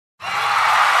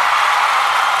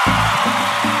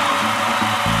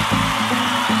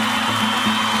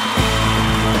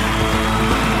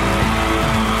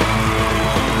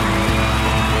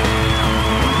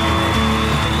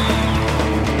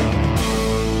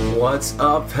What's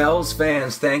up, Pels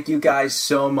fans? Thank you guys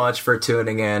so much for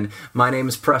tuning in. My name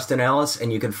is Preston Ellis,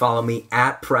 and you can follow me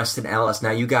at Preston Ellis.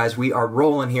 Now, you guys, we are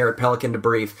rolling here at Pelican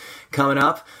Debrief. Coming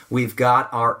up, we've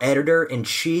got our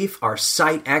editor-in-chief, our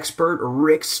site expert,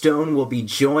 Rick Stone, will be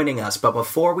joining us. But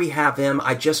before we have him,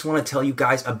 I just want to tell you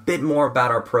guys a bit more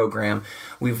about our program.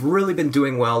 We've really been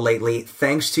doing well lately,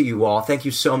 thanks to you all. Thank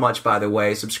you so much, by the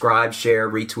way. Subscribe, share,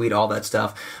 retweet, all that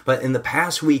stuff. But in the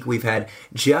past week, we've had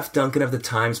Jeff Duncan of the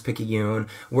Times-Picayune.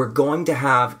 We're going to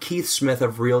have Keith Smith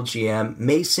of Real GM,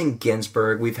 Mason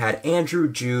Ginsberg. We've had Andrew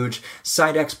Juge,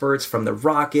 site experts from the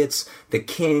Rockets, the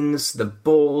Kings, the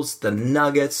Bulls, the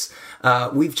Nuggets.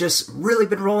 We've just really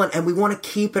been rolling, and we want to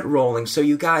keep it rolling. So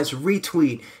you guys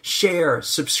retweet, share,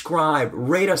 subscribe,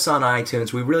 rate us on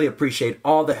iTunes. We really appreciate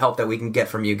all the help that we can get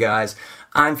from you guys.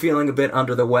 I'm feeling a bit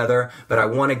under the weather, but I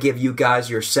want to give you guys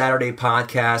your Saturday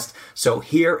podcast. So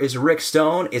here is Rick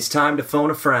Stone. It's time to phone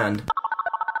a friend.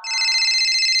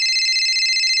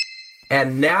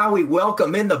 And now we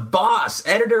welcome in the boss,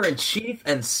 editor-in-chief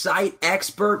and site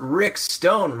expert, Rick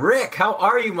Stone. Rick, how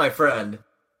are you, my friend?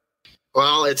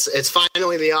 Well, it's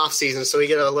finally the off season, so we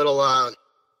get a little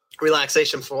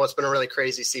relaxation for what's been a really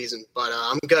crazy season. But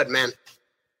I'm good, man.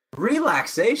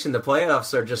 Relaxation? The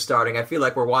playoffs are just starting. I feel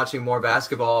like we're watching more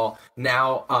basketball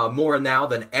now, more now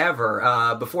than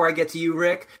ever. Before I get to you,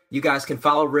 Rick, you guys can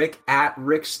follow Rick at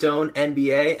Rick Stone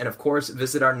NBA, and of course,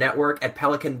 visit our network at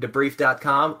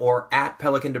PelicanDebrief.com or at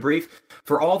Pelican Debrief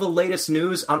for all the latest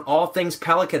news on all things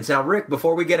Pelicans. Now, Rick,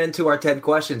 before we get into our 10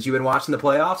 questions, you been watching the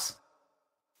playoffs?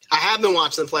 I have been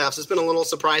watching the playoffs. It's been a little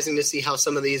surprising to see how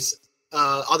some of these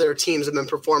other teams have been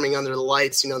performing under the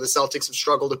lights. You know, the Celtics have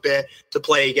struggled a bit to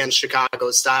play against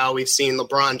Chicago's style. We've seen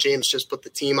LeBron James just put the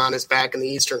team on his back in the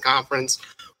Eastern Conference.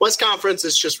 West Conference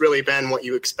has just really been what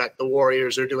you expect. The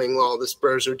Warriors are doing well. The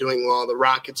Spurs are doing well. The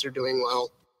Rockets are doing well.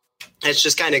 It's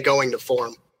just kind of going to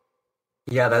form.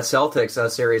 Yeah, that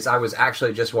Celtics series, I was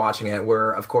actually just watching it.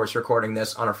 We're, of course, recording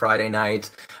this on a Friday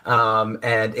night,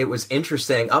 and it was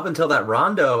interesting. Up until that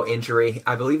Rondo injury,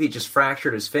 I believe he just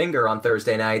fractured his finger on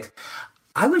Thursday night.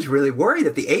 I was really worried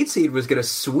that the 8 seed was going to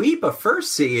sweep a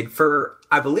first seed for,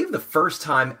 I believe, the first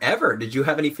time ever. Did you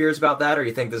have any fears about that, or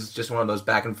you think this is just one of those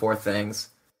back-and-forth things?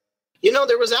 You know,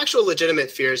 there was actual legitimate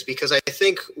fears because I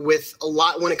think with a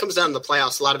lot, when it comes down to the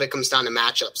playoffs, a lot of it comes down to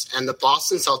matchups. And the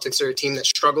Boston Celtics are a team that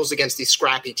struggles against these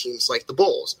scrappy teams like the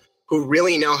Bulls, who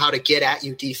really know how to get at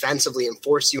you defensively and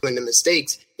force you into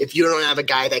mistakes if you don't have a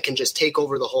guy that can just take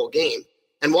over the whole game.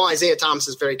 And while Isaiah Thomas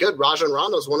is very good, Rajon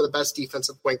Rondo is one of the best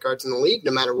defensive point guards in the league,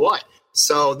 no matter what.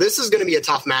 So this is going to be a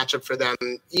tough matchup for them,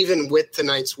 even with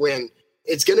tonight's win.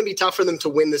 It's going to be tough for them to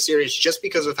win the series just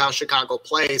because of how Chicago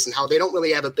plays and how they don't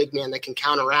really have a big man that can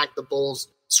counteract the Bulls'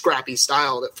 scrappy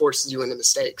style that forces you into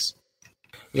mistakes.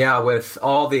 Yeah, with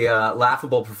all the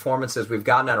laughable performances we've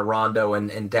gotten out of Rondo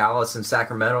and Dallas and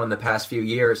Sacramento in the past few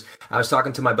years, I was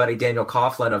talking to my buddy Daniel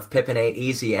Coughlin of Pippen Ain't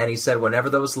Easy, and he said whenever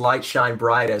those lights shine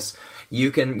brightest, you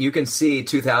can see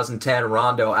 2010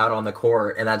 Rondo out on the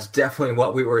court, and that's definitely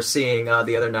what we were seeing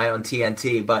the other night on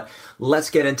TNT. But let's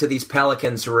get into these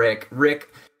Pelicans, Rick.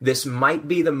 Rick, this might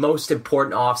be the most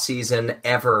important offseason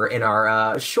ever in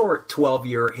our short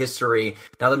 12-year history.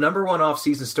 Now, the number one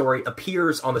offseason story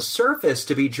appears on the surface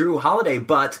to be Jrue Holiday,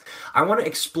 but I want to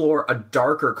explore a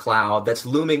darker cloud that's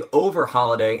looming over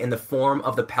Holiday in the form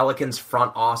of the Pelicans'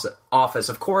 front office.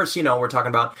 Of course, you know, we're talking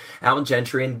about Alvin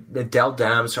Gentry and Dell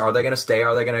Demps. Are they going to stay?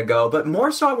 Are they going to go? But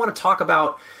more so, I want to talk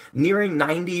about nearing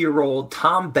 90-year-old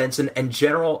Tom Benson and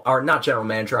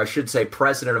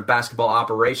president of basketball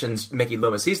operations, Mickey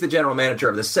Loomis. He's the general manager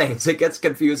of the Saints. It gets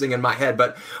confusing in my head,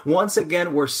 but once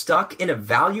again, we're stuck in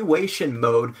evaluation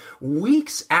mode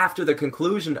weeks after the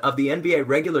conclusion of the NBA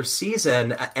regular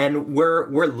season, and we're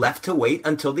left to wait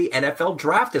until the NFL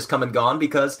draft has come and gone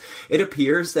because it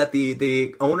appears that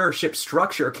the ownership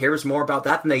structure cares more about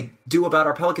that than they do about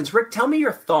our Pelicans. Rick, tell me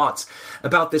your thoughts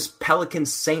about this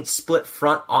Pelicans-Saints split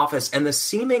front office and the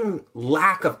seeming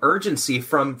lack of urgency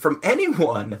from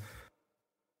anyone.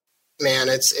 Man,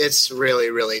 it's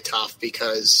really, really tough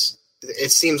because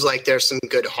it seems like there's some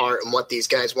good heart in what these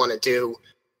guys want to do,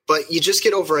 but you just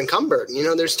get over encumbered. You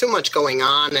know, there's too much going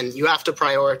on and you have to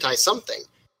prioritize something.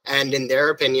 And in their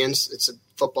opinions, it's a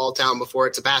football town before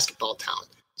it's a basketball town.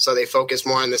 So they focus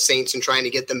more on the Saints and trying to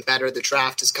get them better. The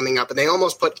draft is coming up and they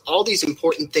almost put all these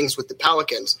important things with the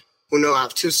Pelicans, who now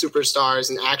have two superstars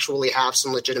and actually have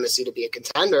some legitimacy to be a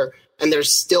contender, and they're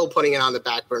still putting it on the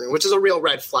back burner, which is a real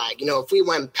red flag. You know, if we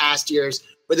went past years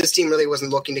where this team really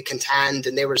wasn't looking to contend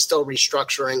and they were still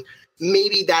restructuring,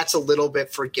 maybe that's a little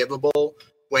bit forgivable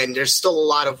when there's still a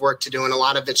lot of work to do and a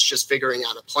lot of it's just figuring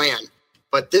out a plan.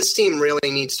 But this team really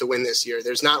needs to win this year.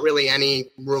 There's not really any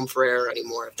room for error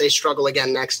anymore. If they struggle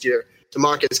again next year,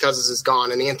 DeMarcus Cousins is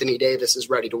gone and Anthony Davis is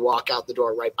ready to walk out the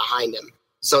door right behind him.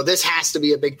 So this has to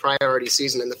be a big priority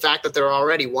season. And the fact that they're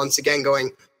already once again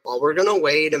going, well, we're going to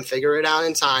wait and figure it out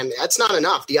in time, that's not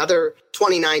enough. The other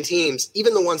 29 teams,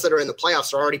 even the ones that are in the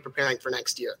playoffs, are already preparing for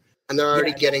next year. And they're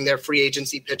already getting their free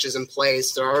agency pitches in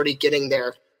place. They're already getting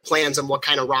their plans on what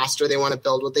kind of roster they want to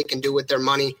build, what they can do with their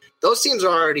money. Those teams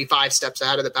are already 5 steps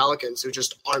ahead of the Pelicans, who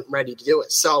just aren't ready to do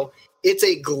it. So it's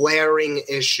a glaring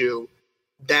issue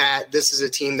that this is a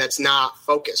team that's not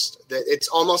focused. It's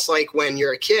almost like when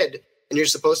you're a kid and you're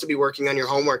supposed to be working on your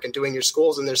homework and doing your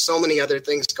schools, and there's so many other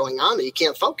things going on that you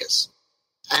can't focus.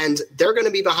 And they're going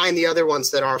to be behind the other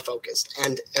ones that are focused.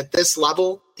 And at this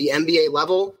level, the NBA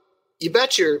level, you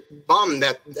bet your bum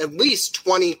that at least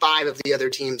 25 of the other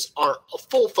teams are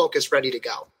full focus, ready to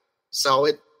go. So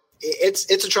it's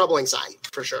a troubling sign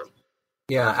for sure.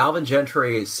 Yeah, Alvin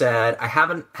Gentry said, I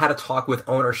haven't had a talk with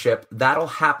ownership. That'll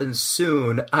happen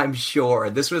soon, I'm sure.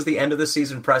 This was the end of the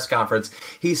season press conference.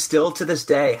 He still, to this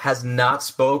day, has not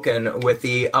spoken with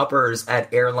the uppers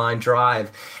at Airline Drive.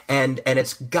 And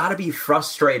it's got to be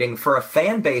frustrating for a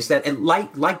fan base that, and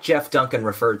like Jeff Duncan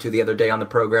referred to the other day on the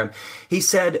program, he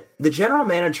said the general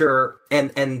manager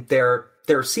and their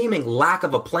seeming lack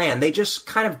of a plan, they just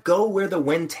kind of go where the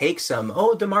wind takes them.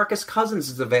 Oh, DeMarcus Cousins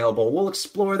is available. We'll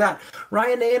explore that.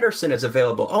 Ryan Anderson is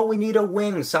available. Oh, we need a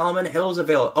wing. Solomon Hill's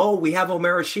available. Oh, we have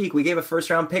Omer Sheik. We gave a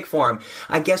first-round pick for him.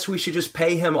 I guess we should just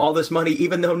pay him all this money,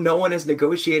 even though no one is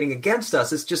negotiating against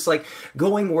us. It's just like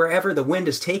going wherever the wind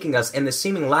is taking us, and the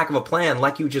seeming lack of a plan,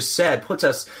 like you just said, puts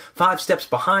us 5 steps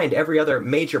behind every other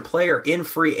major player in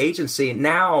free agency.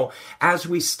 Now, as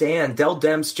we stand, Dell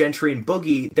Demps, Gentry, and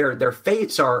Boogie, their fates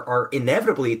are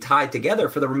inevitably tied together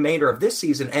for the remainder of this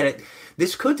season, and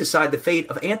this could decide the fate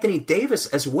of Anthony Davis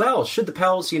as well. Should the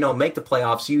Pels, make the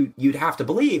playoffs, you'd have to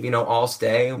believe, all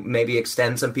stay, maybe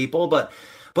extend some people, but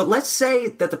let's say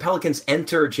that the Pelicans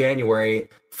enter January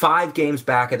 5 games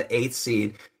back at the 8th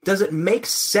seed. Does it make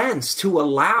sense to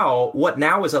allow what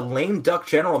now is a lame duck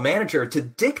general manager to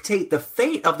dictate the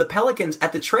fate of the Pelicans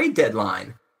at the trade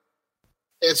deadline?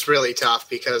 It's really tough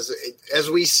because,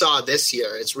 as we saw this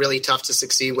year, it's really tough to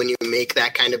succeed when you make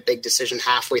that kind of big decision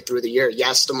halfway through the year.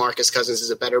 Yes, DeMarcus Cousins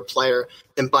is a better player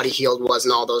than Buddy Hield was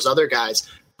and all those other guys,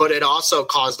 but it also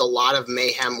caused a lot of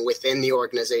mayhem within the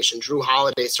organization. Drew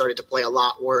Holiday started to play a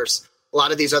lot worse. A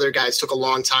lot of these other guys took a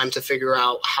long time to figure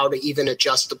out how to even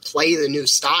adjust to play the new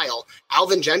style.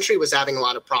 Alvin Gentry was having a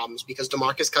lot of problems because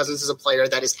DeMarcus Cousins is a player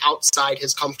that is outside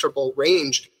his comfortable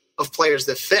range of players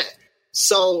that fit.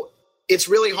 So it's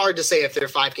really hard to say if they're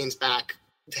 5 games back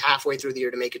halfway through the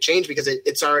year to make a change because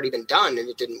it's already been done and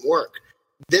it didn't work.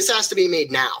 This has to be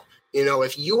made now.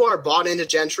 If you are bought into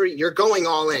Gentry, you're going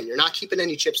all in. You're not keeping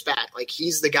any chips back. Like,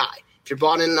 he's the guy. If you're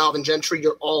bought into Alvin Gentry,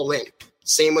 you're all in.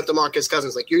 Same with DeMarcus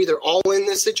Cousins. Like, you're either all in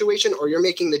this situation or you're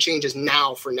making the changes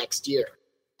now for next year.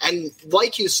 And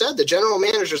like you said, the general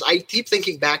managers, I keep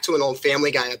thinking back to an old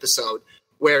Family Guy episode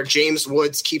where James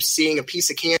Woods keeps seeing a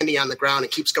piece of candy on the ground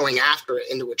and keeps going after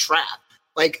it into a trap.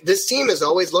 Like, this team is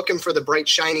always looking for the bright,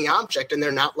 shiny object, and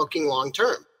they're not looking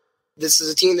long-term. This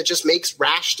is a team that just makes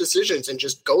rash decisions and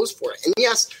just goes for it. And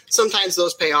yes, sometimes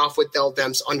those pay off with Dell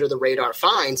Demps under-the-radar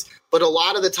fines, but a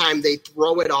lot of the time they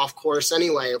throw it off course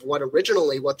anyway of what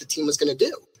the team was going to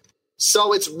do.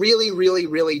 So it's really, really,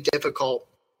 really difficult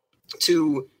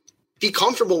to be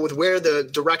comfortable with where the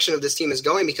direction of this team is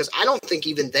going because I don't think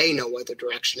even they know where the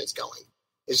direction is going.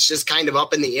 It's just kind of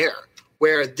up in the air,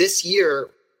 where this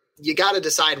year you got to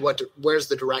decide where's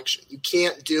the direction. You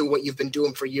can't do what you've been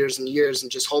doing for years and years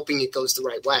and just hoping it goes the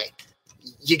right way.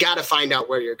 You got to find out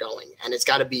where you're going, and it's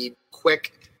got to be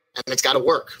quick, and it's got to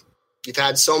work. You've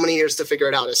had so many years to figure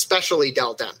it out, especially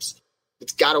Dell Demps.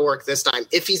 It's got to work this time,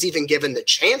 if he's even given the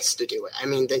chance to do it. I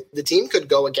mean, the team could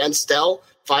go against Dell,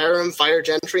 fire him, fire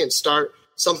Gentry, and start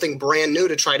something brand new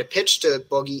to try to pitch to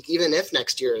Boogie, even if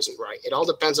next year isn't right. It all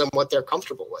depends on what they're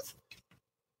comfortable with.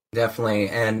 Definitely,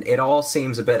 and it all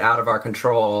seems a bit out of our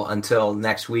control until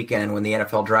next weekend when the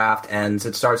NFL draft ends.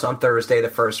 It starts on Thursday, the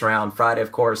first round. Friday,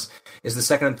 of course, is the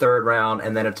second and third round,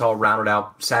 and then it's all rounded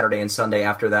out Saturday and Sunday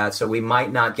after that. So we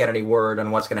might not get any word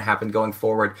on what's going to happen going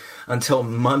forward until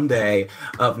Monday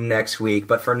of next week.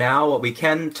 But for now, what we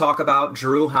can talk about,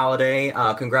 Drew Holiday,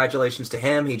 congratulations to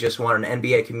him. He just won an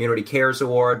NBA Community Cares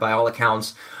Award, by all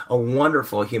accounts, a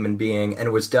wonderful human being,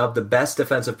 and was dubbed the best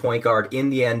defensive point guard in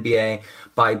the NBA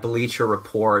by Bleacher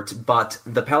Report, but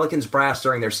the Pelicans brass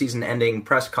during their season-ending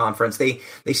press conference, they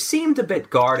seemed a bit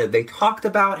guarded. They talked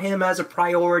about him as a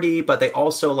priority, but they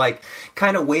also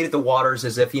kind of weighted the waters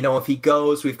as if, if he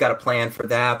goes, we've got a plan for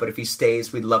that, but if he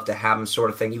stays, we'd love to have him, sort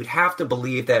of thing. You'd have to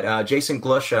believe that Jason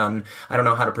Glushon, I don't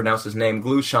know how to pronounce his name,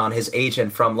 Glushon, his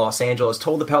agent from Los Angeles,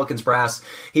 told the Pelicans brass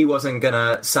he wasn't going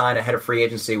to sign ahead of free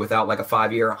agency without a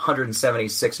 5-year,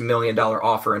 $176 million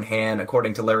offer in hand,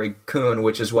 according to Larry Kuhn,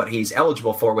 which is what he's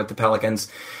eligible for with the Pelicans.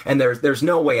 And there's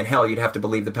no way in hell you'd have to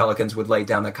believe the Pelicans would lay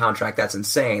down that contract. That's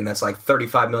insane. That's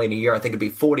 $35 million a year. I think it'd be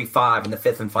 45 in the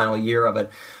fifth and final year of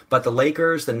it. But the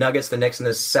Lakers, the Nuggets, the Knicks, and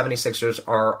the 76ers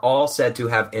are all said to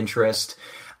have interest.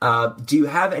 Do you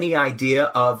have any idea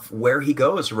of where he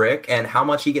goes, Rick, and how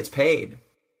much he gets paid?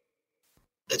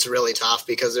 It's really tough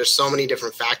because there's so many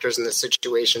different factors in this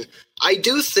situation. I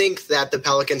do think that the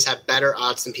Pelicans have better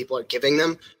odds than people are giving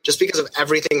them just because of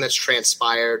everything that's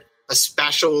transpired,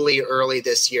 especially early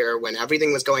this year when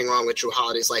everything was going wrong with Jrue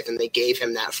Holiday's life and they gave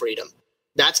him that freedom.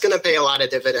 That's going to pay a lot of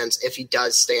dividends if he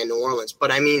does stay in New Orleans.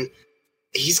 But I mean,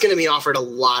 he's going to be offered a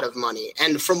lot of money.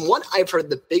 And from what I've heard,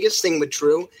 the biggest thing with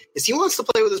Jrue is he wants to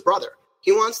play with his brother.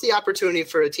 He wants the opportunity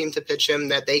for a team to pitch him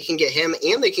that they can get him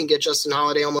and they can get Justin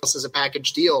Holiday almost as a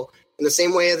package deal in the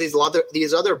same way as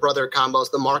these other brother combos,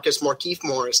 the Marcus Markieff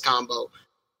Morris combo.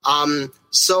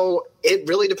 So it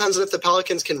really depends on if the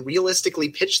Pelicans can realistically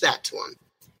pitch that to him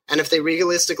and if they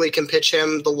realistically can pitch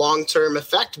him the long-term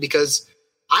effect, because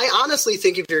I honestly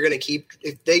think if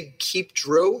they keep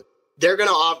Jrue, they're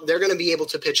going to be able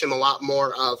to pitch him a lot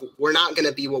more of, we're not going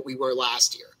to be what we were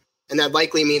last year. And that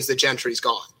likely means the Gentry's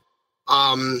gone.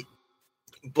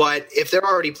 But if they're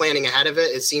already planning ahead of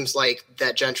it, it seems like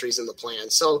that Gentry's in the plan.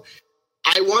 So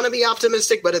I want to be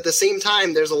optimistic, but at the same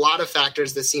time, there's a lot of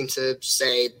factors that seem to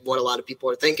say what a lot of people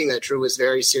are thinking, that Jrue is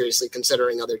very seriously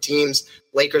considering other teams.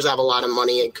 Lakers have a lot of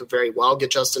money and could very well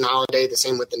get Justin Holiday. The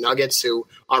same with the Nuggets, who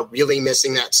are really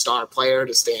missing that star player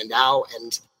to stand out.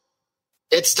 And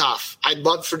it's tough. I'd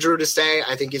love for Jrue to stay.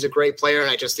 I think he's a great player,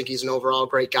 and I just think he's an overall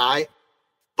great guy.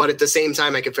 But at the same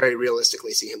time, I could very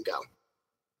realistically see him go.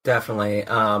 Definitely.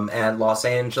 And Los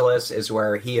Angeles is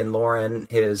where he and Lauren,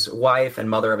 his wife and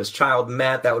mother of his child,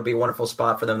 met. That would be a wonderful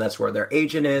spot for them. That's where their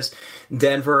agent is.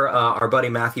 Denver, our buddy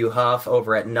Matthew Huff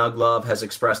over at Nug Love has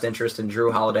expressed interest in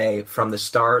Jrue Holiday from the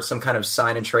start. Some kind of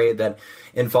sign and trade that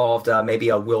involved maybe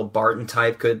a Will Barton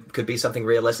type could be something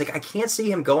realistic. I can't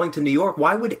see him going to New York.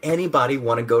 Why would anybody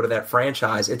want to go to that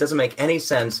franchise? It doesn't make any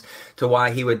sense to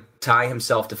why he would tie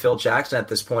himself to Phil Jackson at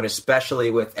this point, especially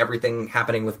with everything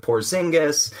happening with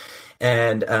Porzingis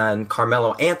and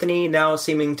Carmelo Anthony now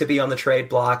seeming to be on the trade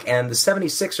block. And the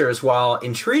 76ers, while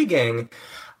intriguing,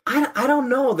 I don't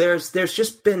know. There's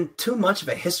just been too much of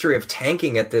a history of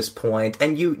tanking at this point,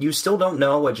 and you still don't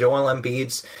know what Joel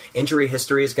Embiid's injury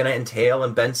history is going to entail,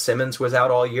 and Ben Simmons was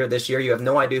out all year this year. You have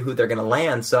no idea who they're going to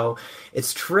land, so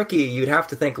it's tricky. You'd have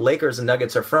to think Lakers and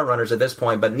Nuggets are frontrunners at this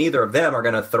point, but neither of them are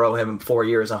going to throw him 4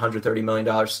 years, $130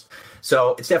 million.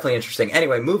 So it's definitely interesting.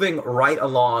 Anyway, moving right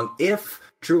along, if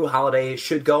Jrue Holiday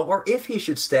should go or if he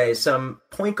should stay, some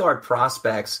point guard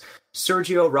prospects.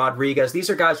 Sergio Rodriguez, these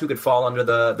are guys who could fall under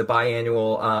the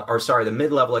the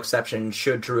mid-level exception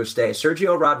should Jrue stay.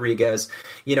 Sergio Rodriguez,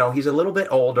 he's a little bit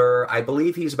older. I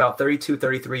believe he's about 32,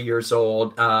 33 years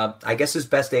old. I guess his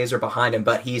best days are behind him,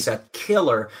 but he's a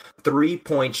killer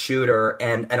three-point shooter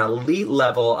and an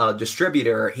elite-level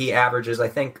distributor. He averages, I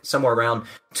think, somewhere around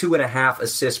 2.5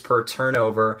 assists per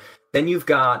turnover. Then you've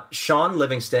got Sean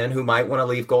Livingston, who might want to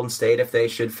leave Golden State if they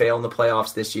should fail in the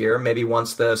playoffs this year. Maybe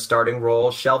wants the starting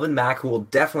role. Shelvin Mack, who will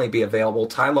definitely be available.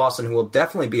 Ty Lawson, who will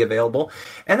definitely be available.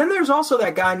 And then there's also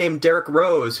that guy named Derrick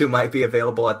Rose, who might be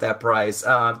available at that price.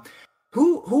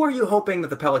 Who are you hoping that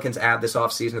the Pelicans add this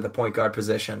offseason to the point guard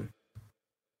position?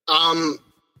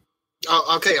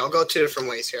 Okay, I'll go two different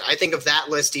ways here. I think of that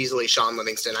list easily Sean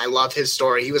Livingston. I love his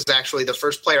story. He was actually the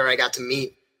first player I got to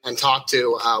meet and talk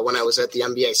to when I was at the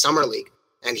NBA Summer League,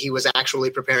 and he was actually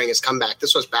preparing his comeback.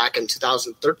 This was back in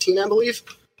 2013, I believe.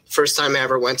 First time I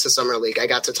ever went to Summer League. I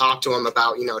got to talk to him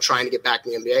about, trying to get back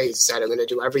in the NBA. He said, I'm going to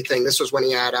do everything. This was when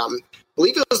he had, I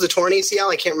believe it was the torn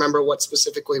ACL. I can't remember what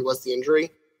specifically was the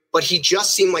injury, but he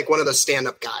just seemed like one of those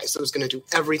stand-up guys that was going to do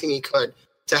everything he could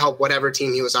to help whatever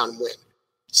team he was on win.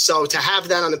 So to have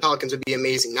that on the Pelicans would be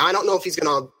amazing. Now, I don't know if he's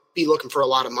going to be looking for a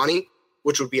lot of money,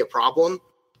 which would be a problem.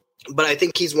 But I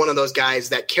think he's one of those guys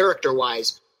that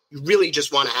character-wise, you really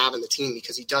just want to have in the team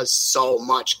because he does so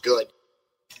much good.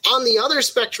 On the other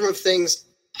spectrum of things,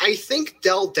 I think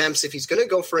Dell Demps, if he's going to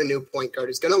go for a new point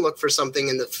guard, is going to look for something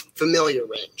in the familiar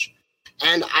range.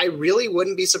 And I really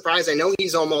wouldn't be surprised. I know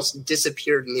he's almost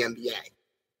disappeared in the NBA.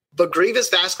 But Grievous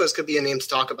Vasquez could be a name to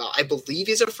talk about. I believe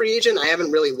he's a free agent. I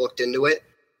haven't really looked into it.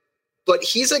 But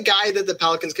he's a guy that the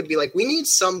Pelicans could be like, we need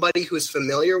somebody who's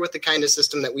familiar with the kind of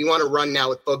system that we want to run now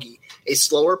with Boogie, a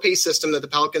slower pace system that the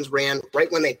Pelicans ran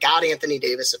right when they got Anthony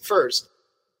Davis at first,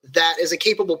 that is a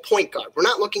capable point guard. We're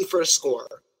not looking for a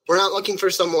scorer. We're not looking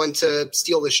for someone to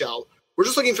steal the show. We're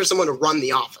just looking for someone to run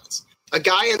the offense. A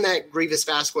guy in that Grievous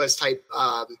Vasquez type,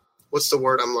 what's the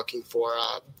word I'm looking for?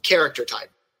 Character type.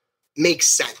 Makes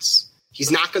sense. He's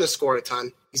not going to score a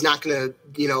ton. He's not going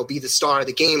to, be the star of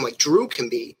the game like Drew can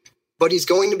be. But he's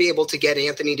going to be able to get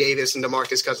Anthony Davis and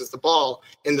DeMarcus Cousins the ball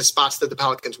in the spots that the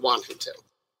Pelicans want him to.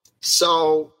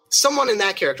 So someone in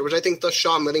that character, which I think the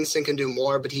Sean Livingston can do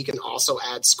more, but he can also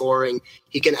add scoring.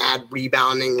 He can add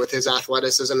rebounding with his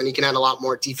athleticism, and he can add a lot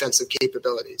more defensive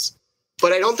capabilities.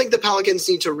 But I don't think the Pelicans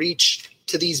need to reach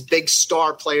to these big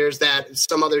star players that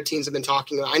some other teams have been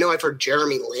talking about. I know I've heard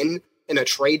Jeremy Lin in a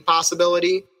trade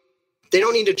possibility. They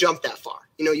don't need to jump that far.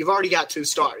 You've already got 2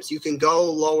 stars. You can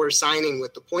go lower signing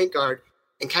with the point guard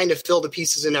and kind of fill the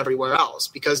pieces in everywhere else,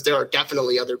 because there are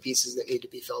definitely other pieces that need to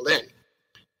be filled in.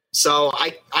 So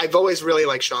I've always really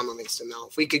liked Sean Livingston, though.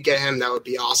 If we could get him, that would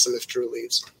be awesome if Drew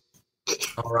leaves.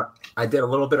 All right. I did a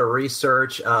little bit of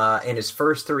research. In his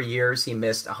first 3 years, he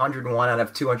missed 101 out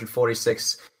of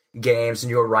 246 games.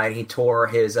 And you were right, he tore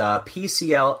his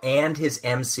PCL and his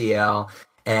MCL.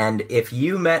 And if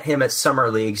you met him at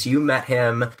Summer Leagues, you met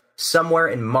him somewhere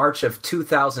in March of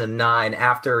 2009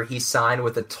 after he signed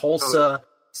with the Tulsa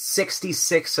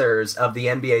 66ers of the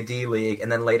NBA D-League,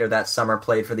 and then later that summer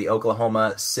played for the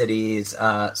Oklahoma City's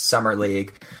Summer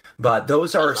League. But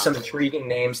those are some intriguing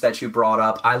names that you brought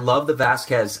up. I love the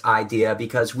Vasquez idea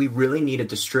because we really need a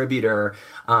distributor.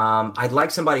 I'd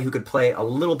like somebody who could play a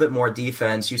little bit more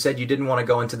defense. You said you didn't want to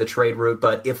go into the trade route,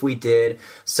 but if we did,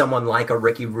 someone like a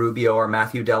Ricky Rubio or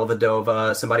Matthew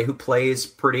Dellavedova, somebody who plays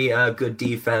pretty good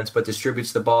defense but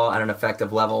distributes the ball at an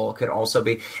effective level could also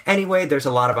be. Anyway, there's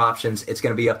a lot of options. It's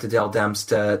going to be up to Dell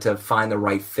Demps to find the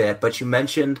right fit. But you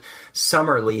mentioned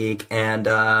Summer League, and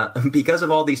because of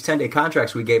all these 10-day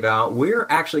contracts we gave out, we're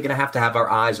actually going to have our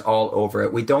eyes all over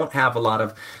it. We don't have a lot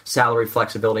of salary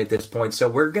flexibility at this point, so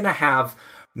we're going to have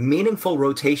meaningful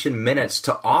rotation minutes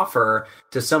to offer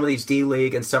to some of these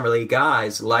D-League and Summer League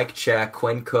guys like Cech,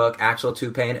 Quinn Cook, Axel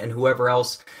Toupane, and whoever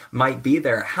else might be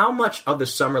there. How much of the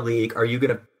Summer League are you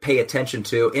going to pay attention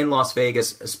to in Las Vegas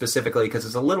specifically, because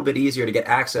it's a little bit easier to get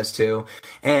access to?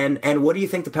 And what do you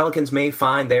think the Pelicans may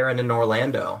find there and in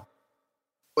Orlando?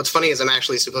 What's funny is I'm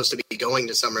actually supposed to be going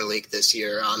to Summer League this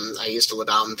year. I used to live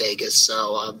out in Vegas,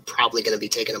 so I'm probably going to be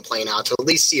taking a plane out to at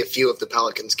least see a few of the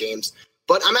Pelicans games.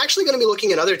 But I'm actually going to be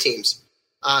looking at other teams,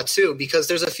 too, because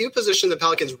there's a few positions the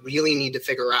Pelicans really need to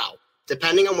figure out.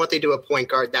 Depending on what they do at point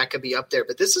guard, that could be up there.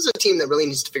 But this is a team that really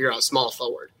needs to figure out small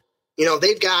forward.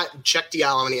 They've got Cech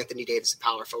Diallo and Anthony Davis at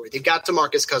power forward. They've got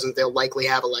DeMarcus Cousins. They'll likely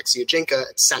have Alexei Ojinka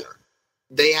at center.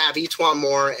 They have E'Twaun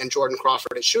Moore and Jordan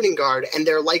Crawford at shooting guard, and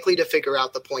they're likely to figure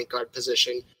out the point guard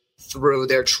position through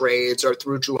their trades or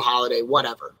through Drew Holiday,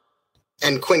 whatever.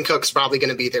 And Quinn Cook's probably going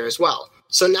to be there as well.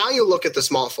 So now you look at the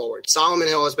small forward. Solomon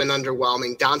Hill has been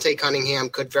underwhelming. Dante Cunningham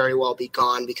could very well be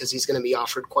gone because he's going to be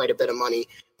offered quite a bit of money.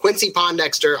 Quincy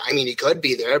Pondexter, he could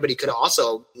be there, but he could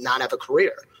also not have a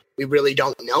career. We really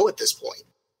don't know at this point.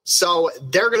 So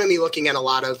they're going to be looking at a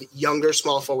lot of younger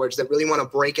small forwards that really want to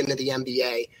break into the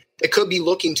NBA. That could be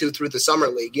looking to through the Summer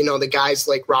League. The guys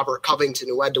like Robert Covington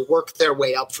who had to work their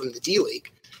way up from the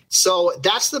D-League. So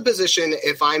that's the position,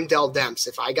 if I'm Dell Demps,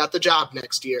 if I got the job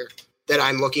next year, that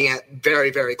I'm looking at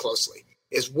very, very closely,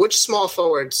 is which small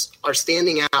forwards are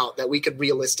standing out that we could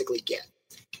realistically get.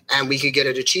 And we could get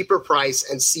at a cheaper price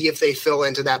and see if they fill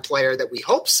into that player that we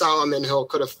hope Solomon Hill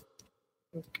could have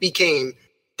became,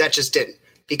 that just didn't.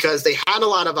 Because they had a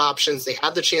lot of options. They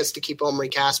had the chance to keep Omri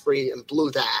Caspery and blew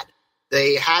that.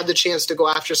 They had the chance to go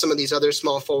after some of these other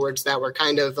small forwards that were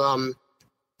kind of,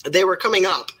 they were coming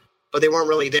up, but they weren't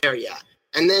really there yet.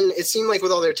 And then it seemed like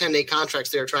with all their 10-day contracts,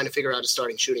 they were trying to figure out a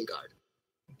starting shooting guard.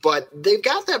 But they've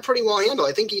got that pretty well handled.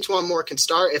 I think E'Twaun Moore can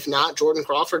start. If not, Jordan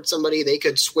Crawford, somebody they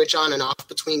could switch on and off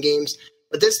between games.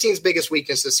 But this team's biggest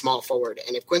weakness is small forward.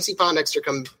 And if Quincy Pondexter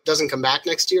doesn't come back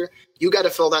next year, you got to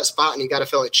fill that spot and you got to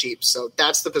fill it cheap. So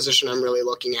that's the position I'm really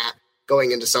looking at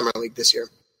going into Summer League this year.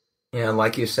 Yeah,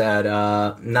 like you said,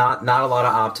 not a lot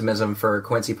of optimism for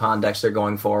Quincy Pondexter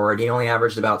going forward. He only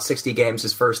averaged about 60 games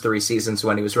his first 3 seasons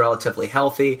when he was relatively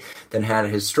healthy, then had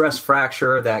his stress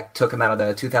fracture that took him out of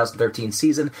the 2013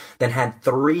 season, then had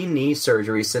 3 knee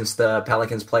surgeries since the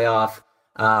Pelicans playoff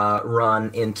run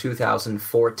in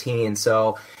 2014.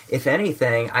 So if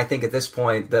anything, I think at this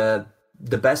point, the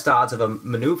the best odds of a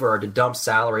maneuver are to dump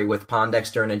salary with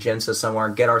Pondexter and Ajinça somewhere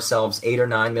and get ourselves $8 or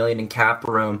 $9 million in cap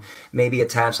room, maybe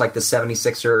attach like the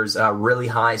 76ers really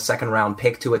high second round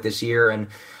pick to it this year, and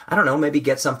I don't know, maybe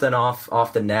get something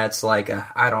off the Nets. Like,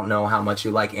 I don't know how much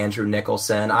you like Andrew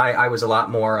Nicholson. I was a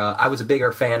lot more, I was a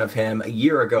bigger fan of him a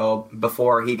year ago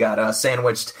before he got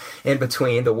sandwiched in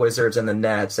between the Wizards and the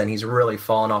Nets, and he's really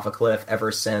fallen off a cliff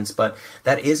ever since. But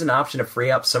that is an option to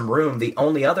free up some room. The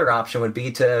only other option would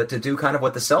be to do kind of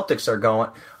what the Celtics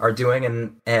are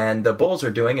doing and the Bulls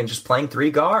are doing, and just playing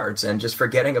three guards and just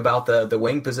forgetting about the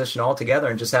wing position altogether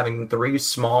and just having three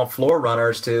small floor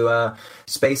runners to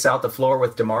space out the floor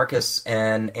with DeMarcus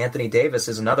and Anthony Davis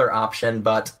is another option.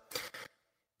 But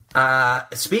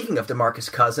speaking of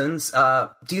DeMarcus Cousins,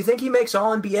 do you think he makes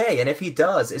All-NBA? And if he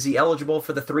does, is he eligible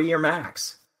for the 3-year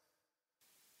max?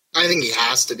 I think he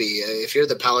has to be. If you're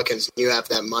the Pelicans and you have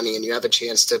that money and you have a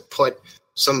chance to put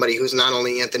somebody who's not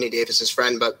only Anthony Davis's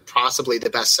friend, but possibly the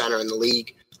best center in the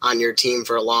league on your team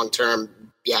for a long term,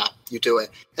 yeah, you do it.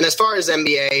 And as far as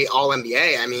NBA,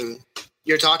 All-NBA, I mean,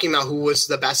 you're talking about who was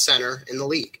the best center in the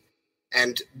league.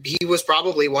 And he was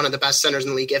probably one of the best centers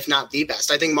in the league, if not the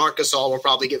best. I think Marc Gasol will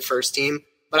probably get first team,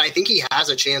 but I think he has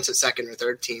a chance at second or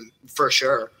third team for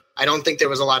sure. I don't think there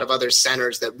was a lot of other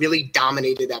centers that really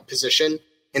dominated that position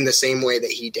in the same way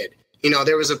that he did. You know,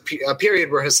 there was a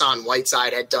period where Hassan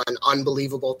Whiteside had done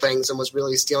unbelievable things and was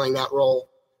really stealing that role.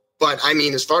 But, I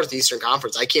mean, as far as the Eastern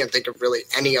Conference, I can't think of really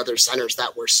any other centers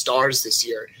that were stars this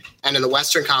year. And in the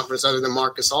Western Conference, other than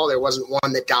Marc Gasol, there wasn't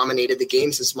one that dominated the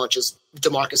games as much as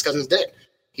DeMarcus Cousins did.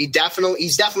 He's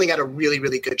definitely got a really,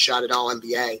 really good shot at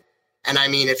All-NBA. And, I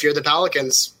mean, if you're the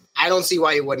Pelicans, I don't see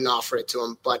why you wouldn't offer it to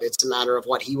him, but it's a matter of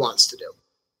what he wants to do.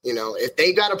 You know, if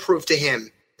they got to prove to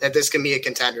him that this can be a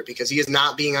contender, because he is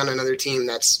not being on another team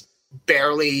that's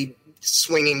barely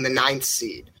swinging the 9th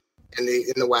seed in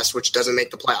the West, which doesn't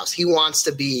make the playoffs. He wants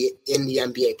to be in the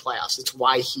NBA playoffs. It's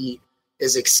why he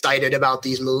is excited about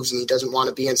these moves, and he doesn't want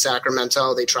to be in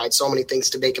Sacramento. They tried so many things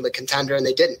to make him a contender, and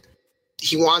they didn't.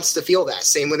 He wants to feel that.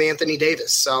 Same with Anthony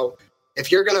Davis. So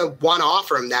if you're going to want to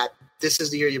offer him that, this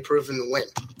is the year you prove him to win.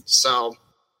 So,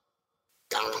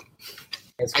 I don't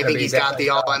know. I think he's got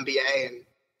the All-NBA, and,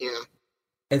 you know.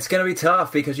 It's going to be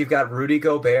tough because you've got Rudy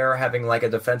Gobert having like a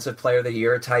defensive player of the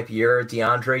year type year.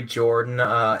 DeAndre Jordan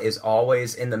is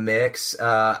always in the mix.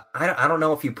 I don't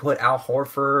know if you put Al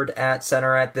Horford at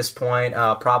center at this point.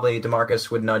 Probably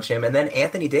DeMarcus would nudge him. And then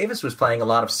Anthony Davis was playing a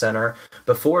lot of center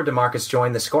before DeMarcus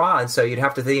joined the squad. So you'd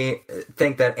have to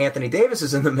think that Anthony Davis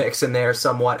is in the mix in there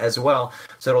somewhat as well.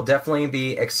 So it'll definitely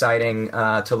be exciting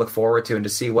to look forward to and to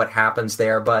see what happens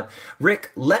there. But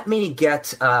Rick, let me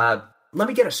get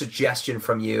a suggestion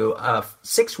from you.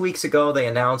 6 weeks ago, they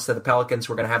announced that the Pelicans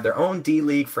were going to have their own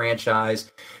D-League franchise.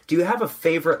 Do you have a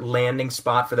favorite landing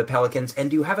spot for the Pelicans, and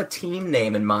do you have a team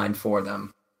name in mind for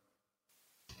them?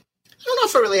 I don't know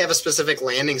if I really have a specific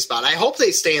landing spot. I hope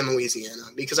they stay in Louisiana,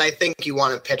 because I think you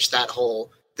want to pitch that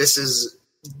whole, this is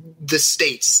the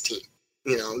state's team.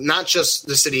 You know, not just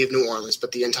the city of New Orleans,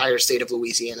 but the entire state of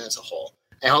Louisiana as a whole.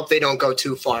 I hope they don't go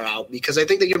too far out, because I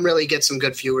think they can really get some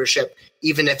good viewership,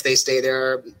 even if they stay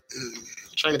there. I'm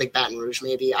trying to think Baton Rouge,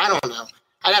 maybe. I don't know.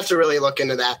 I'd have to really look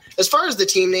into that. As far as the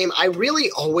team name, I really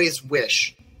always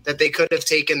wish that they could have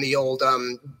taken the old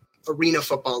Arena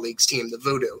Football League's team, the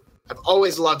Voodoo. I've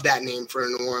always loved that name for a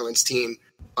New Orleans team,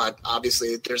 but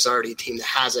obviously there's already a team that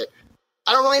has it.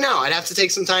 I don't really know. I'd have to take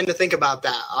some time to think about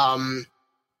that.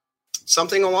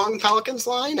 Something along Pelicans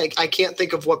line. I can't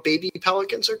think of what baby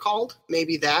pelicans are called.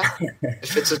 Maybe that,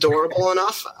 if it's adorable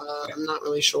enough. I'm not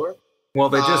really sure. Well,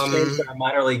 they just changed their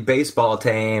minor league baseball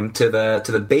team to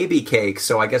the Baby Cakes,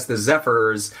 so I guess the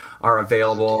Zephyrs are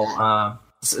available.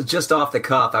 Just off the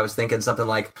cuff, I was thinking something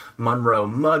like Monroe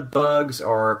Mudbugs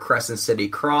or Crescent City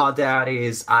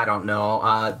Crawdaddies. I don't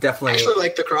know. Definitely. I actually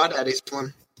like the Crawdaddies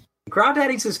one.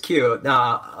 Crawdaddies is cute.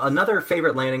 Another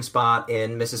favorite landing spot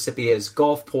in Mississippi is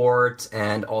Gulfport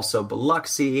and also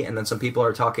Biloxi. And then some people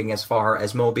are talking as far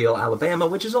as Mobile, Alabama,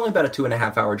 which is only about a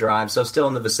 2.5-hour drive, so still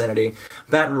in the vicinity.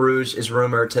 Baton Rouge is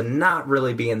rumored to not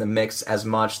really be in the mix as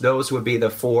much. Those would be the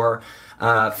 4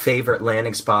 favorite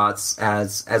landing spots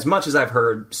as much as I've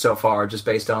heard so far, just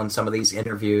based on some of these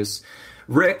interviews.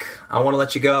 Rick, I want to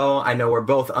let you go. I know we're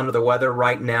both under the weather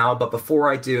right now, but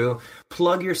before I do,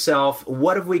 plug yourself.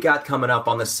 What have we got coming up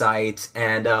on the site,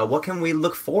 and what can we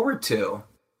look forward to?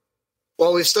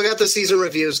 Well, we've still got the season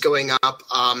reviews going up.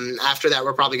 After that,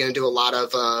 we're probably going to do a lot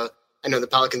of I know the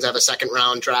Pelicans have a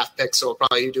second-round draft pick, so we'll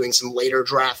probably be doing some later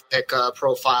draft pick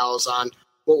profiles on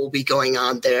what will be going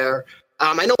on there.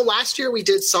 I know last year we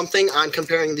did something on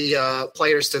comparing the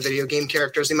players to video game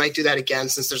characters. We might do that again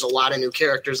since there's a lot of new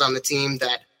characters on the team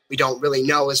that we don't really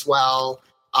know as well.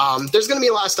 There's going to be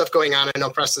a lot of stuff going on. I know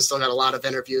Preston's still got a lot of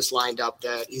interviews lined up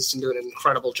that he's doing an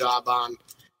incredible job on.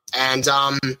 And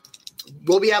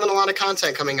we'll be having a lot of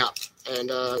content coming up,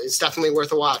 and it's definitely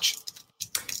worth a watch.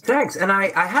 Thanks. And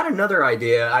I had another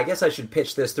idea. I guess I should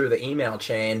pitch this through the email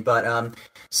chain, but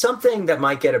something that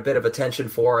might get a bit of attention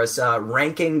for us,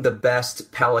 ranking the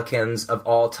best Pelicans of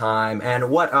all time. And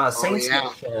what Saints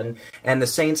Nation and the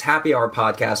Saints Happy Hour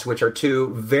podcast, which are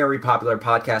two very popular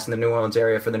podcasts in the New Orleans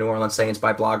area for the New Orleans Saints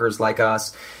by bloggers like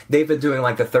us, they've been doing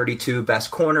like the 32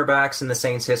 best cornerbacks in the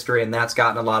Saints history, and that's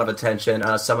gotten a lot of attention,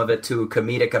 some of it to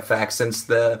comedic effect since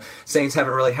the Saints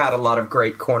haven't really had a lot of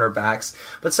great cornerbacks.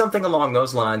 But something along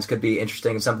those lines could be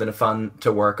interesting, something fun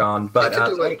to work on. But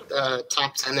could do like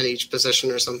top 10 at each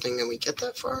position or something, and we get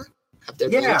that far?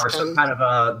 Or some kind of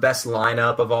a best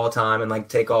lineup of all time, and like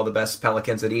take all the best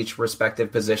Pelicans at each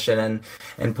respective position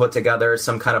and put together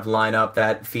some kind of lineup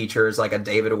that features like a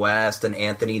David West, an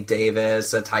Anthony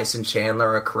Davis, a Tyson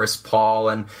Chandler, a Chris Paul,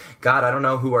 and God, I don't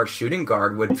know who our shooting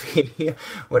guard would be.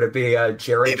 Would it be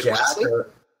Jared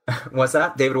Jasper? What's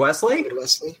that? David Wesley? David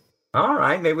Wesley. All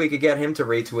right, maybe we could get him to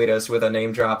retweet us with a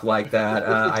name drop like that.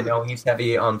 I know he's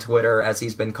heavy on Twitter as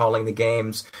he's been calling the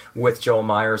games with Joel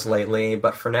Myers lately,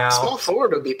 but for now... Small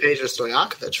forward would be Peja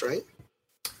Stojakovic, right?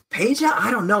 Peja?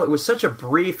 I don't know. It was such a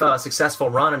brief, successful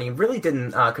run, and he really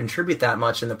didn't contribute that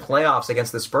much in the playoffs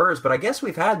against the Spurs, but I guess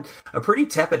we've had a pretty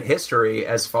tepid history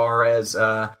as far as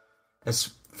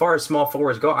small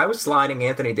forwards go. I was sliding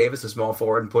Anthony Davis to small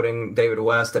forward and putting David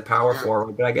West at power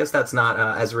forward, but I guess that's not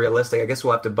as realistic. I guess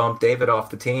we'll have to bump David off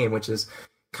the team, which is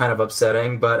kind of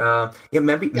upsetting. But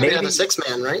maybe have a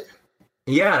six-man, right?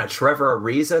 Yeah, a Trevor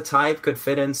Ariza type could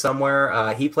fit in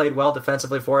somewhere. He played well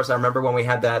defensively for us. I remember when we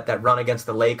had that run against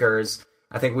the Lakers.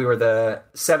 I think we were the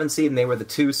 7 seed and they were the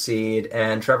 2 seed,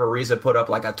 and Trevor Ariza put up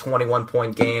like a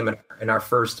 21-point game in our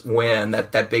first win.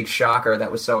 That big shocker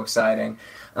that was so exciting.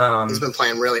 He's been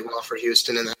playing really well for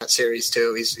Houston in that series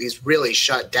too. He's really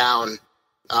shut down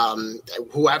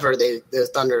whoever the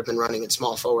Thunder have been running at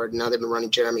small forward. Now they've been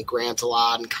running Jeremy Grant a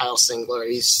lot and Kyle Singler.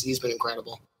 He's been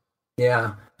incredible.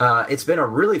 Yeah, it's been a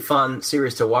really fun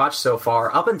series to watch so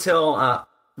far. Up until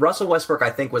Russell Westbrook, I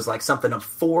think, was like something of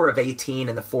 4 of 18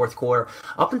 in the fourth quarter.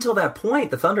 Up until that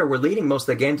point, the Thunder were leading most of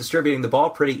the game, distributing the ball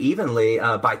pretty evenly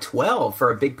by 12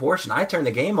 for a big portion. I turned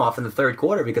the game off in the third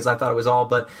quarter because I thought it was all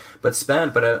but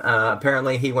spent. But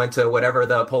apparently he went to whatever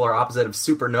the polar opposite of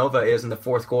supernova is in the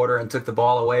fourth quarter and took the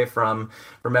ball away from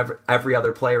every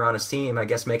other player on his team, I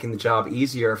guess making the job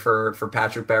easier for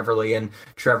Patrick Beverley and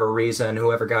Trevor Ariza and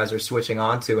whoever guys are switching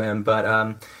on to him.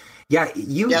 But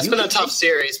it's been a tough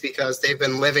series because they've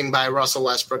been living by Russell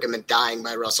Westbrook and been dying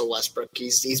by Russell Westbrook.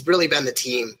 He's really been the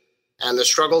team, and the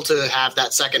struggle to have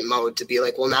that second mode to be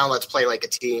like, well, now let's play like a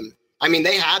team. I mean,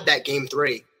 they had that game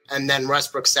 3, and then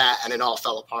Westbrook sat, and it all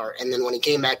fell apart. And then when he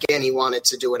came back in, he wanted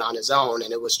to do it on his own,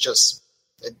 and it was just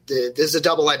this is a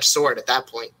double-edged sword at that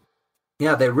point.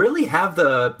 Yeah, they really have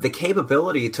the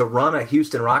capability to run a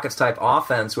Houston Rockets type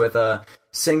offense with a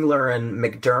Singler and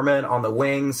McDermott on the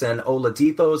wings, and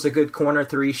Oladipo's a good corner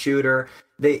 3 shooter.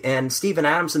 And Steven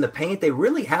Adams in the paint. They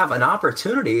really have an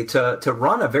opportunity to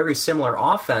run a very similar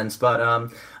offense,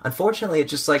 but unfortunately, it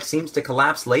just like seems to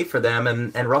collapse late for them.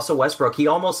 And Russell Westbrook, he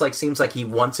almost like seems like he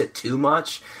wants it too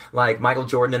much, like Michael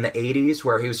Jordan in the '80s,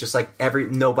 where he was just like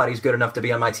nobody's good enough to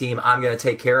be on my team. I'm going to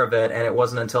take care of it. And it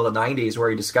wasn't until the '90s where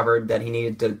he discovered that he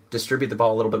needed to distribute the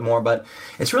ball a little bit more. But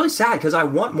it's really sad because I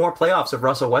want more playoffs of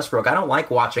Russell Westbrook. I don't like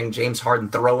watching James Harden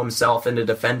throw himself into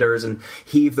defenders and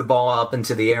heave the ball up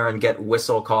into the air and get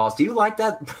whistle calls. Do you like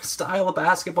that style of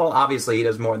basketball? Obviously, he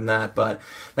does more than that, but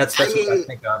that's what I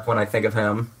think of when I think of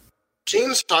him.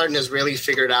 James Harden has really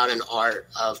figured out an art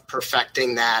of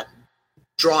perfecting that,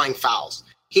 drawing fouls.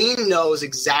 He knows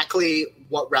exactly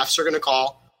what refs are going to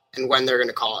call and when they're going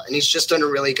to call it, and he's just done a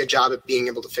really good job at being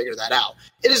able to figure that out.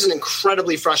 It is an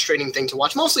incredibly frustrating thing to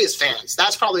watch, mostly as fans.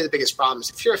 That's probably the biggest problem.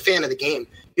 Is if you're a fan of the game,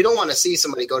 you don't want to see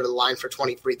somebody go to the line for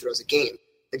 20 free throws a game.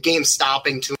 The game's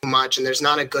stopping too much, and there's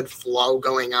not a good flow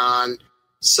going on.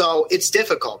 So it's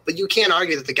difficult, but you can't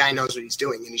argue that the guy knows what he's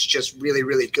doing, and he's just really,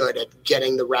 really good at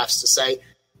getting the refs to say,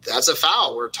 that's a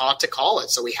foul. We're taught to call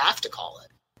it, so we have to call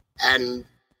it. And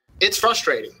it's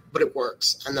frustrating, but it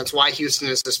works, and that's why Houston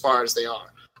is as far as they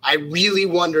are. I really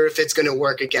wonder if it's going to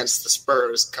work against the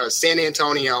Spurs, because San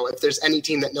Antonio, if there's any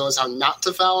team that knows how not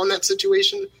to foul in that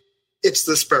situation, it's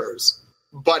the Spurs.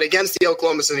 But against the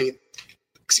Oklahoma City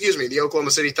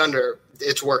Thunder,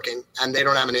 it's working, and they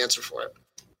don't have an answer for it.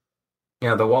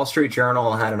 The Wall Street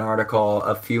Journal had an article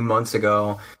a few months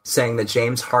ago saying that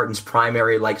James Harden's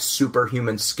primary,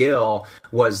 superhuman skill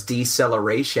was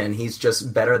deceleration. He's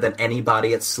just better than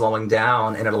anybody at slowing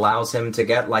down, and it allows him to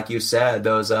get, like you said,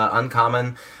 those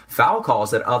uncommon foul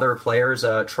calls that other players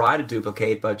try to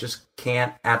duplicate, but just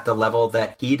can't at the level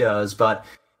that he does. But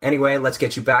anyway, let's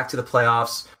get you back to the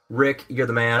playoffs. Rick, you're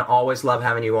the man. Always love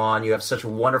having you on. You have such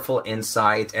wonderful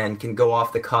insight and can go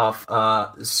off the cuff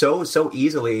so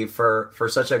easily for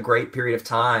such a great period of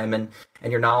time. And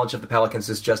your knowledge of the Pelicans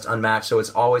is just unmatched. So it's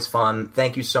always fun.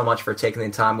 Thank you so much for taking the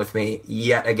time with me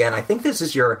yet again. I think this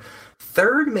is your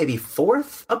third, maybe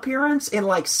fourth appearance in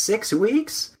 6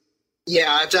 weeks.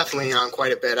 Yeah, I've definitely on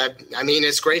quite a bit. I mean,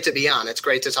 it's great to be on. It's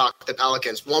great to talk the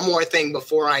Pelicans. One more thing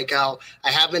before I go.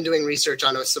 I have been doing research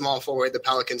on a small forward the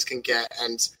Pelicans can get,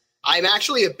 and I'm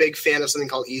actually a big fan of something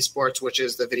called esports, which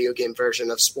is the video game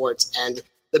version of sports. And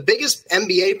the biggest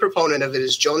NBA proponent of it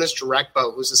is Jonas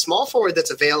Jerebko, who's a small forward that's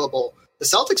available. The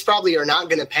Celtics probably are not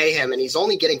going to pay him, and he's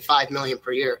only getting $5 million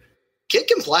per year. Kid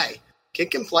can play.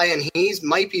 And he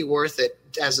might be worth it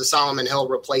as a Solomon Hill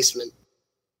replacement.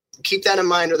 Keep that in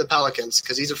mind with the Pelicans,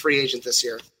 because he's a free agent this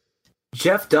year.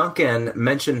 Jeff Duncan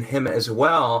mentioned him as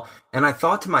well, and I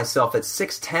thought to myself, at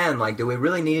 6'10", do we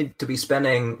really need to be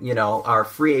spending, our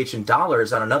free agent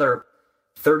dollars on another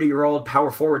 30-year-old power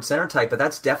forward center type? But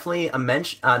that's definitely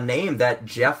a name that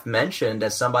Jeff mentioned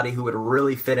as somebody who would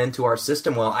really fit into our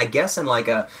system well. I guess in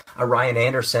a Ryan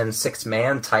Anderson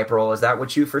six-man type role. Is that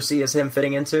what you foresee as him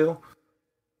fitting into?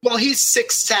 Well, he's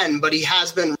 6'10", but he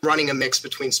has been running a mix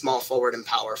between small forward and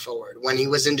power forward. When he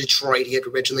was in Detroit, he had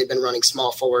originally been running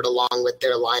small forward along with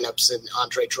their lineups and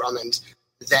Andre Drummond.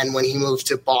 Then when he moved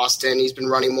to Boston, he's been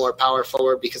running more power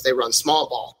forward because they run small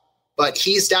ball. But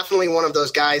he's definitely one of those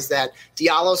guys that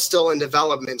Diallo's still in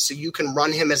development, so you can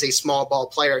run him as a small ball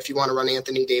player. If you want to run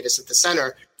Anthony Davis at the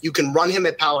center, you can run him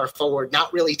at power forward,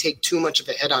 not really take too much of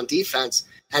a hit on defense,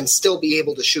 and still be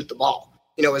able to shoot the ball.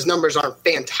 His numbers aren't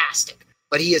fantastic,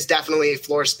 but he is definitely a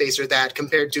floor spacer that,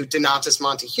 compared to Donatas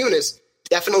Montehunis,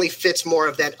 definitely fits more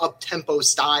of that up-tempo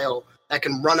style that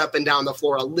can run up and down the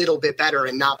floor a little bit better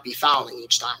and not be fouling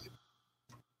each time.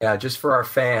 Yeah, just for our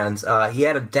fans, he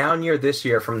had a down year this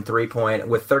year from three-point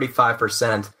with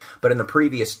 35%, but in the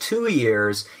previous 2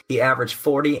 years, he averaged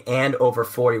 40 and over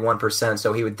 41%,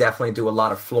 so he would definitely do a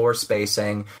lot of floor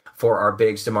spacing for our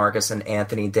bigs, DeMarcus and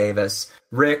Anthony Davis.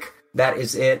 Rick, that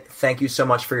is it. Thank you so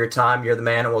much for your time. You're the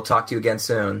man, and we'll talk to you again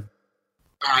soon.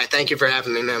 All right, thank you for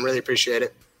having me, man. Really appreciate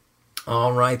it.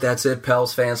 All right, that's it,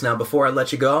 Pels fans. Now, before I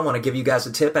let you go, I want to give you guys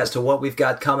a tip as to what we've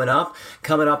got coming up.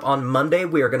 Coming up on Monday,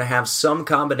 we are going to have some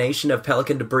combination of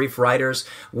Pelican Debrief writers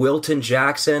Wilton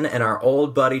Jackson and our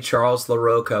old buddy Charles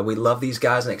LaRocca. We love these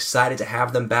guys and excited to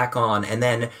have them back on. And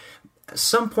then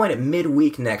some point at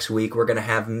midweek next week, we're going to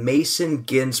have Mason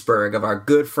Ginsberg of our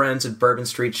good friends at Bourbon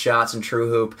Street Shots and True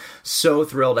Hoop. So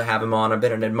thrilled to have him on. I've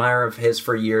been an admirer of his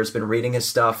for years, been reading his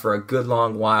stuff for a good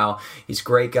long while. He's a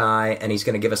great guy, and he's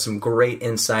going to give us some great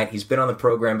insight. He's been on the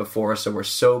program before, so we're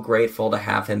so grateful to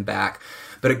have him back.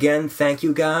 But again, thank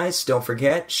you guys. Don't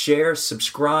forget, share,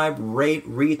 subscribe, rate,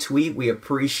 retweet. We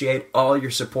appreciate all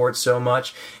your support so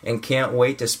much and can't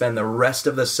wait to spend the rest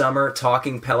of the summer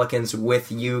talking Pelicans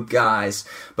with you guys.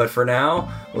 But for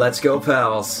now, let's go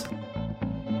Pels.